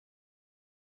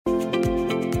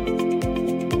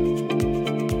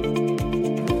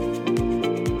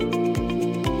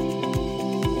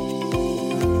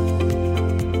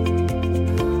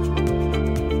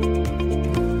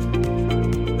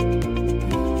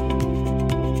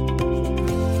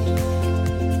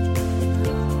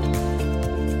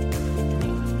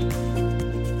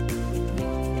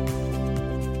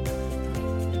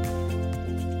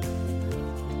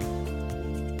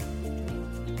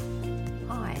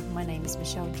My name is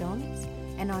Michelle Johns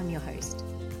and I'm your host.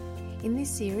 In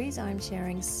this series, I'm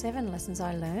sharing 7 lessons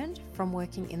I learned from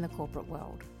working in the corporate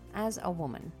world as a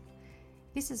woman.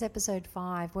 This is episode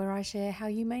 5, where I share how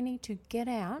you may need to get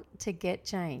out to get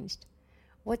changed.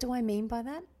 What do I mean by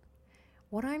that?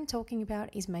 What I'm talking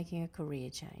about is making a career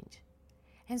change.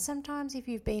 And sometimes if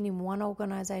you've been in one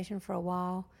organisation for a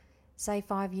while, say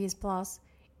 5 years plus,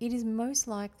 it is most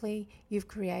likely you've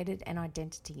created an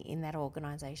identity in that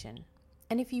organisation.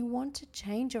 And if you want to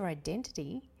change your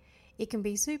identity, it can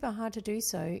be super hard to do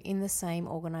so in the same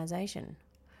organisation.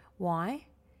 Why?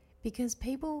 Because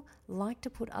people like to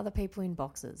put other people in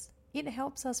boxes. It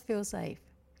helps us feel safe.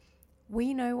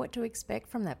 We know what to expect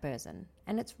from that person,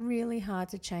 and it's really hard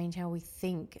to change how we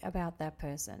think about that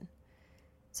person.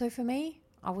 So for me,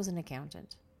 I was an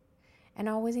accountant, and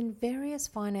I was in various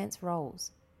finance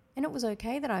roles. And it was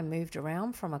okay that I moved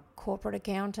around from a corporate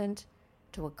accountant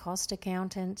to a cost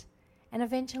accountant, and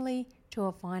eventually to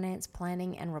a finance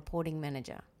planning and reporting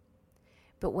manager.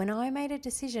 But when I made a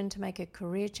decision to make a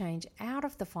career change out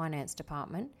of the finance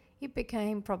department, it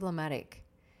became problematic.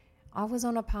 I was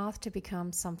on a path to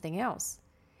become something else,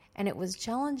 and it was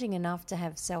challenging enough to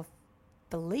have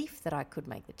self-belief that I could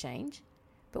make the change.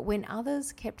 But when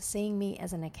others kept seeing me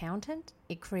as an accountant,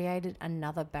 it created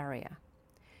another barrier.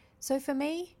 So for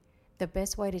me, the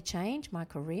best way to change my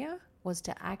career was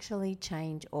to actually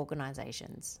change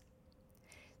organisations.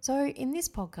 So in this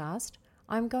podcast,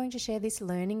 I'm going to share this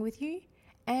learning with you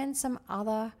and some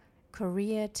other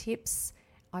career tips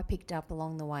I picked up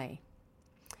along the way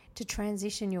to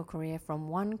transition your career from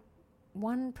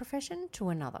one profession to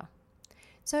another.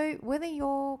 So whether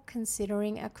you're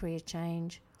considering a career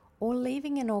change or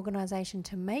leaving an organisation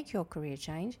to make your career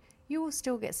change, you will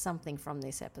still get something from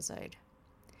this episode.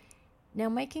 Now,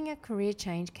 making a career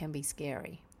change can be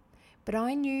scary, but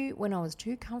I knew when I was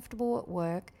too comfortable at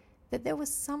work that there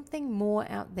was something more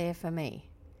out there for me.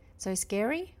 So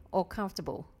scary or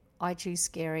comfortable? I choose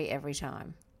scary every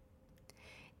time.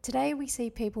 Today we see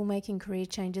people making career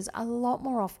changes a lot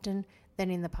more often than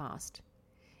in the past.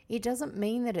 It doesn't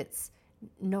mean that it's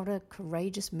not a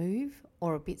courageous move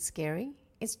or a bit scary,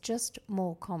 it's just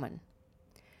more common.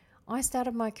 I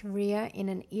started my career in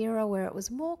an era where it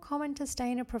was more common to stay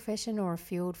in a profession or a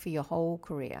field for your whole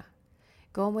career.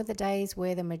 Gone were the days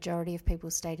where the majority of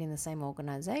people stayed in the same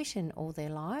organisation all their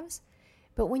lives,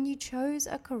 but when you chose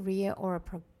a career or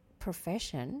a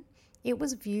profession, it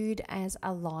was viewed as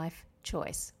a life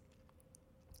choice.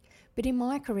 But in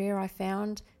my career, I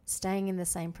found staying in the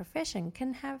same profession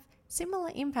can have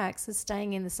similar impacts as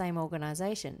staying in the same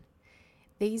organisation.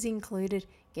 These included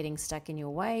getting stuck in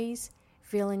your ways,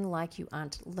 feeling like you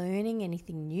aren't learning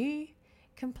anything new,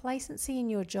 complacency in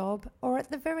your job, or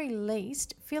at the very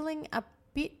least, feeling a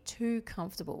bit too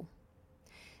comfortable.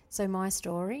 So my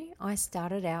story, I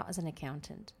started out as an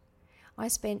accountant. I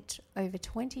spent over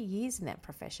 20 years in that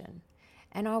profession,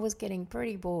 and I was getting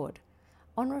pretty bored.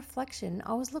 On reflection,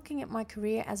 I was looking at my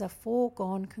career as a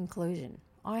foregone conclusion.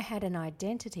 I had an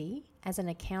identity as an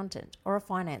accountant or a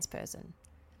finance person.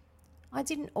 I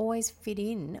didn't always fit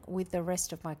in with the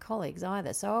rest of my colleagues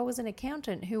either, so I was an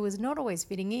accountant who was not always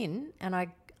fitting in, and I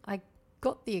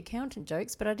got the accountant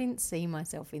jokes, but I didn't see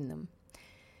myself in them.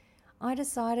 I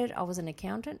decided I was an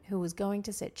accountant who was going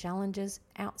to set challenges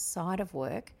outside of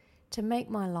work to make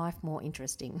my life more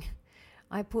interesting.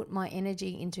 I put my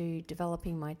energy into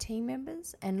developing my team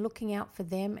members and looking out for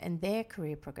them and their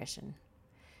career progression.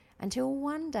 Until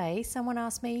one day someone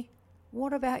asked me,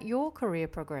 "What about your career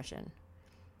progression?"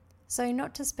 So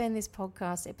not to spend this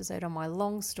podcast episode on my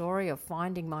long story of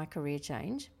finding my career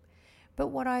change, but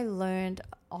what I learned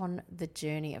on the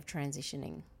journey of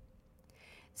transitioning.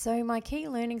 So my key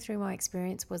learning through my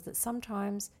experience was that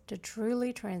sometimes to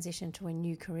truly transition to a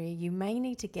new career, you may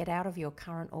need to get out of your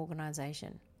current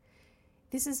organisation.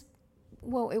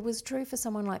 It was true for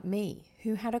someone like me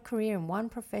who had a career in one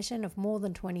profession of more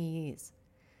than 20 years.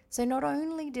 So not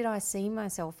only did I see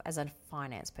myself as a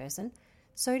finance person,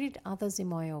 so did others in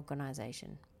my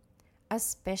organisation,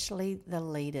 especially the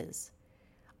leaders.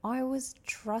 I was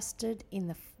trusted in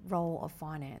the role of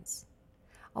finance.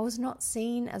 I was not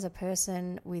seen as a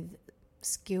person with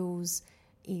skills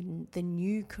in the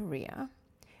new career,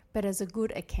 but as a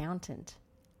good accountant.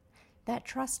 That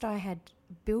trust I had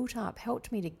built up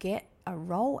helped me to get a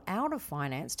role out of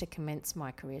finance to commence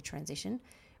my career transition,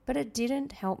 but it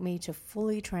didn't help me to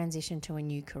fully transition to a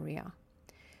new career.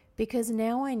 Because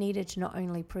now I needed to not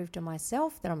only prove to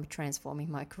myself that I'm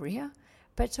transforming my career,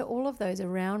 but to all of those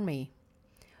around me.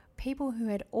 People who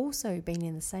had also been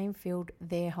in the same field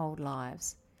their whole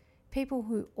lives. People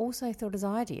who also thought as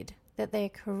I did, that their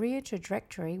career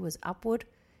trajectory was upward,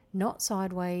 not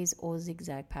sideways or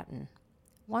zigzag pattern.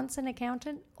 Once an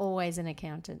accountant, always an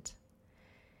accountant.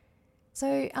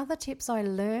 So other tips I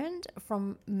learned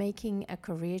from making a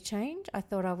career change, I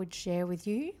thought I would share with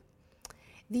you.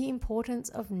 The importance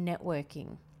of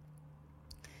networking.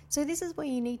 So this is where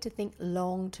you need to think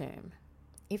long term.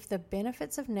 If the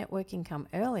benefits of networking come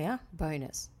earlier,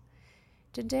 bonus.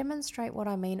 To demonstrate what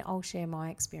I mean, I'll share my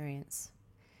experience.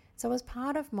 So as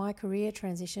part of my career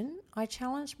transition, I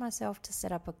challenged myself to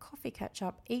set up a coffee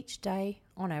catch-up each day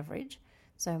on average,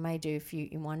 so I may do a few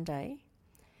in one day.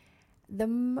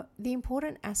 The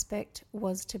important aspect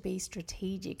was to be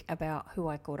strategic about who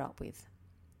I caught up with.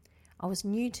 I was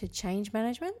new to change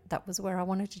management. That was where I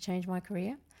wanted to change my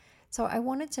career. So I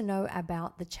wanted to know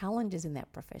about the challenges in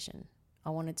that profession. I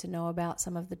wanted to know about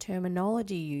some of the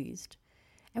terminology used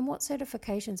and what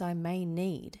certifications I may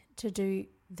need to do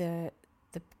the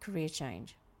career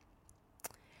change.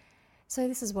 So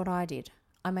this is what I did.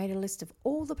 I made a list of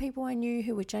all the people I knew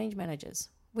who were change managers,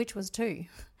 which was 2.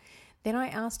 Then I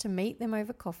asked to meet them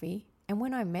over coffee, and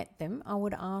when I met them, I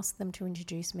would ask them to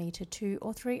introduce me to 2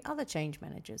 or 3 other change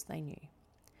managers they knew.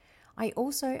 I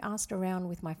also asked around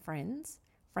with my friends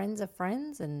of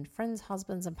friends and friends'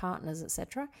 husbands and partners,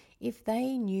 etc., if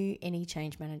they knew any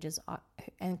change managers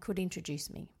and could introduce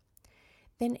me.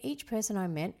 Then each person I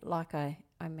met, like I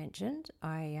mentioned,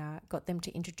 I got them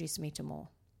to introduce me to more.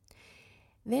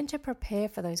 Then to prepare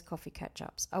for those coffee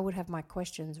catch-ups, I would have my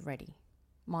questions ready.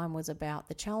 Mine was about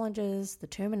the challenges, the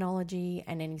terminology,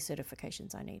 and any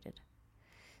certifications I needed.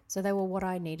 So they were what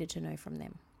I needed to know from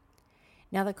them.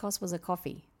 Now the cost was a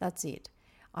coffee, that's it.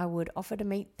 I would offer to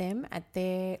meet them at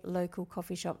their local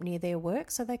coffee shop near their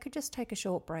work so they could just take a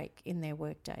short break in their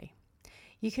work day.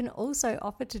 You can also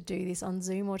offer to do this on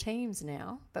Zoom or Teams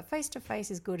now, but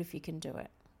face-to-face is good if you can do it.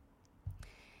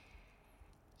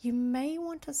 You may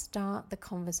want to start the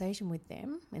conversation with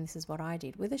them, and this is what I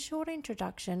did, with a short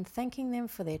introduction, thanking them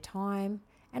for their time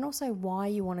and also why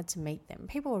you wanted to meet them.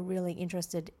 People are really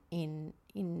interested in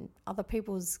other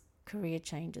people's career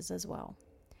changes as well.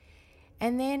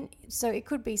 And then, so it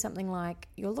could be something like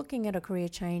you're looking at a career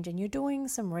change and you're doing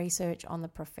some research on the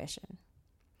profession.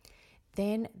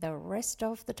 Then the rest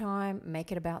of the time,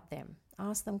 make it about them.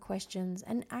 Ask them questions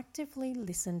and actively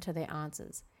listen to their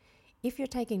answers. If you're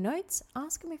taking notes,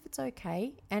 ask them if it's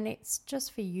okay, and it's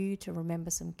just for you to remember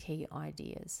some key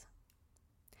ideas.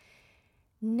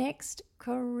 Next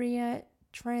career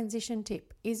transition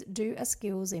tip is do a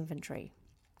skills inventory.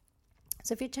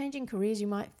 So if you're changing careers, you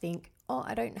might think,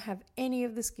 I don't have any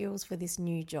of the skills for this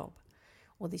new job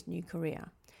or this new career.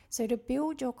 So to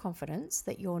build your confidence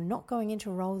that you're not going into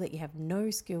a role that you have no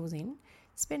skills in,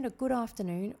 spend a good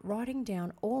afternoon writing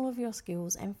down all of your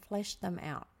skills and flesh them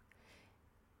out.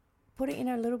 Put it in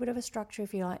a little bit of a structure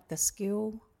if you like, the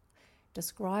skill,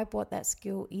 describe what that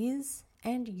skill is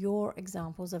and your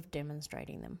examples of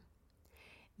demonstrating them.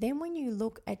 Then when you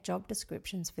look at job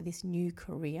descriptions for this new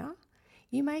career,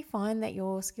 you may find that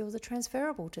your skills are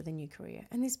transferable to the new career,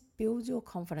 and this builds your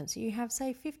confidence. You have,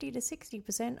 say, 50 to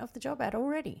 60% of the job ad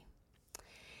already.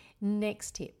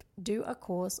 Next tip, do a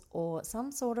course or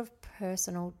some sort of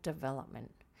personal development.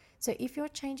 So if you're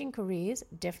changing careers,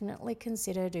 definitely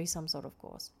consider do some sort of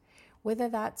course, whether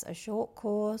that's a short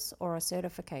course or a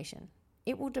certification.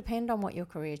 It will depend on what your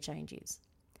career change is.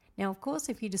 Now, of course,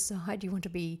 if you decide you want to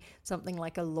be something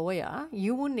like a lawyer,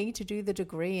 you will need to do the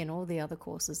degree and all the other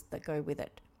courses that go with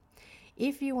it.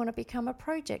 If you want to become a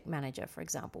project manager, for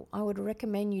example, I would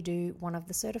recommend you do one of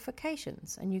the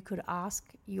certifications, and you could ask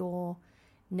your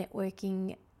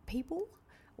networking people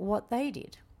what they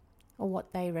did or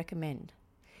what they recommend.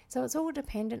 So it's all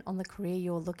dependent on the career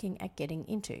you're looking at getting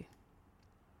into.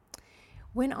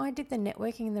 When I did the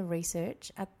networking and the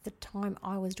research at the time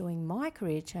I was doing my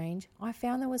career change, I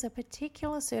found there was a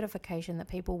particular certification that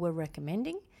people were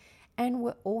recommending and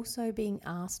were also being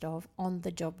asked of on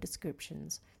the job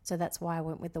descriptions. So that's why I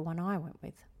went with the one I went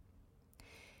with.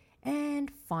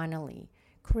 And finally,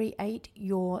 create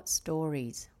your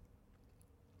stories.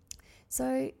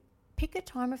 So pick a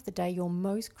time of the day you're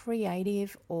most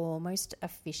creative or most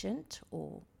efficient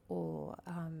or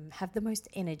have the most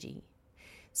energy.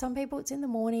 Some people it's in the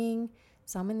morning,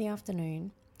 some in the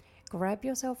afternoon. Grab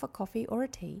yourself a coffee or a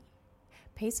tea,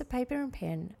 piece of paper and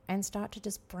pen, and start to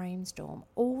just brainstorm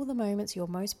all the moments you're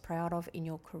most proud of in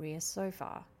your career so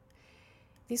far.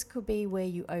 This could be where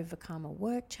you overcome a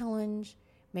work challenge,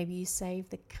 maybe you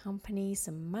saved the company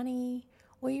some money,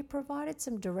 or you provided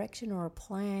some direction or a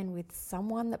plan with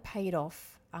someone that paid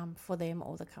off for them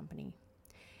or the company.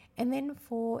 And then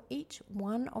for each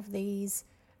one of these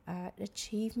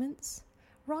achievements,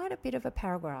 write a bit of a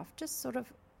paragraph, just sort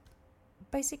of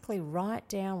basically write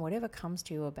down whatever comes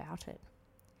to you about it.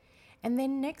 And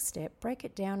then next step, break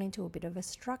it down into a bit of a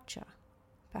structure,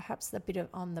 perhaps a bit of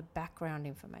on the background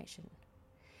information.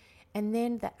 And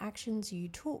then the actions you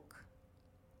took.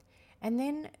 And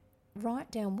then write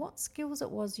down what skills it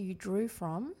was you drew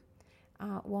from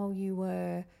while you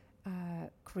were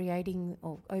creating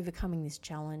or overcoming this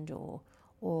challenge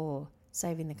or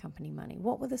saving the company money.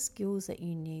 What were the skills that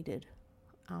you needed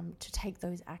to take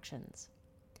those actions?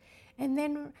 And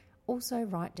then also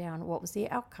write down what was the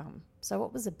outcome. So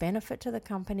what was the benefit to the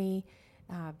company,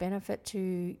 benefit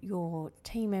to your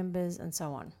team members, and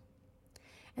so on.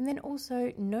 And then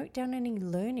also note down any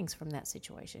learnings from that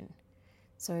situation.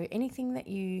 So anything that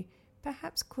you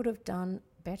perhaps could have done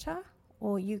better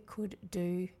or you could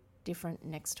do different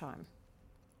next time.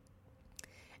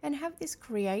 And have this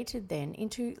created then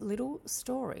into little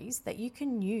stories that you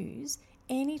can use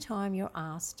anytime you're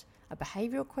asked a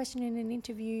behavioural question in an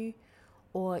interview,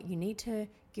 or you need to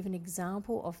give an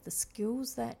example of the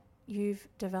skills that you've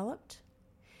developed.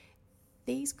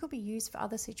 These could be used for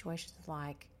other situations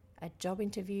like a job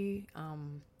interview,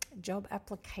 job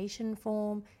application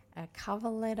form, a cover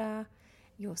letter,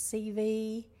 your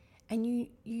CV, and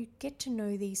you get to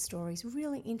know these stories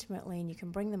really intimately and you can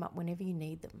bring them up whenever you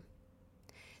need them.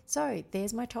 So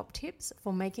there's my top tips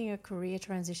for making a career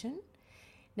transition.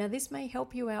 Now this may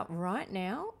help you out right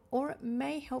now, or it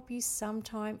may help you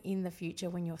sometime in the future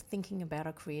when you're thinking about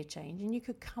a career change, and you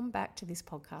could come back to this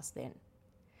podcast then.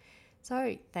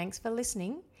 So thanks for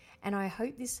listening, and I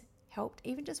hope this helped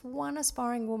even just one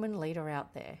aspiring woman leader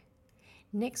out there.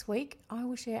 Next week, I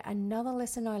will share another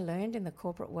lesson I learned in the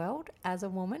corporate world as a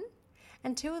woman.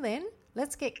 Until then,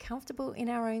 let's get comfortable in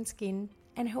our own skin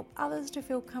and help others to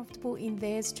feel comfortable in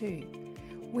theirs too.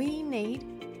 We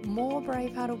need more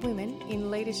brave-hearted women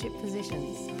in leadership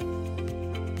positions.